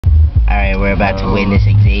Alright, we're about to witness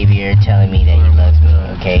Xavier telling me that he loves me,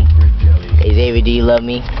 okay? Hey, Xavier, do you love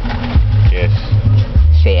me? Yes.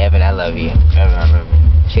 Say, Evan, I love you. Evan, I love you.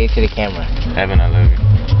 Say it to the camera. Evan, I love you.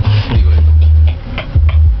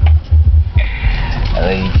 I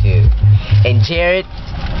love you too. And Jared,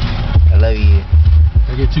 I love you.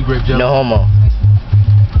 I get 2 grape jelly. No homo.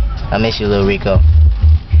 I miss you, little Rico.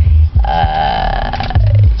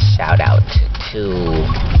 Shout out to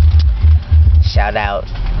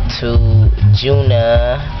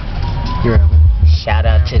Juna. Here, Evan. Shout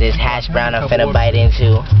out to this hash brown I'm finna bite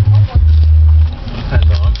into. I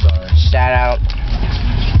know, I'm sorry. Shout out.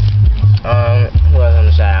 Who else I'm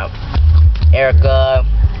gonna shout out? Erica.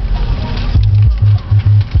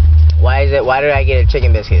 Why did I get a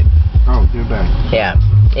chicken biscuit? Oh, give it back. Yeah.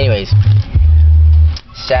 Anyways.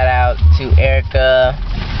 Shout out to Erica.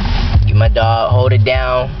 Get my dog, hold it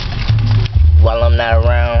down while I'm not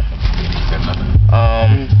around. That's nothing.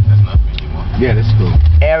 That's nothing you want. Yeah, that's cool.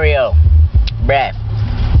 Ariel. Brad.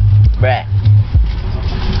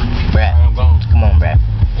 I'm gone. Come on, Brad.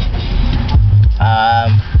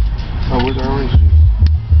 Oh, where's the orange juice?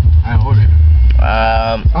 I ordered it.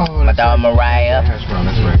 My dog Mariah. Hash brown,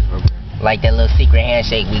 that's right. Okay. Like that little secret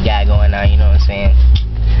handshake we got going on, you know what I'm saying?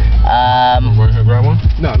 Want to grab one?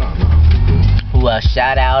 No. Who else?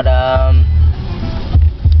 Shout out,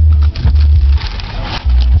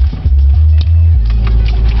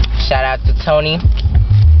 shout out to Tony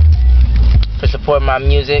for supporting my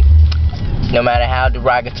music, no matter how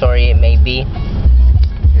derogatory it may be.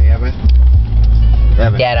 Hey, Evan.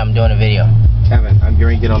 Dad, I'm doing a video. Evan, I'm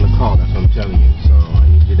going to get on the call, that's what I'm telling you. So I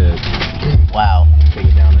need you to Wow. take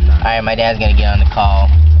it down a notch. Alright, my dad's gonna get on the call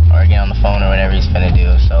or get on the phone or whatever he's gonna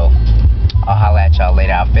do, so I'll holla at y'all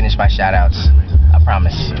later. I'll finish my shout outs. I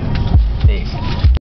promise.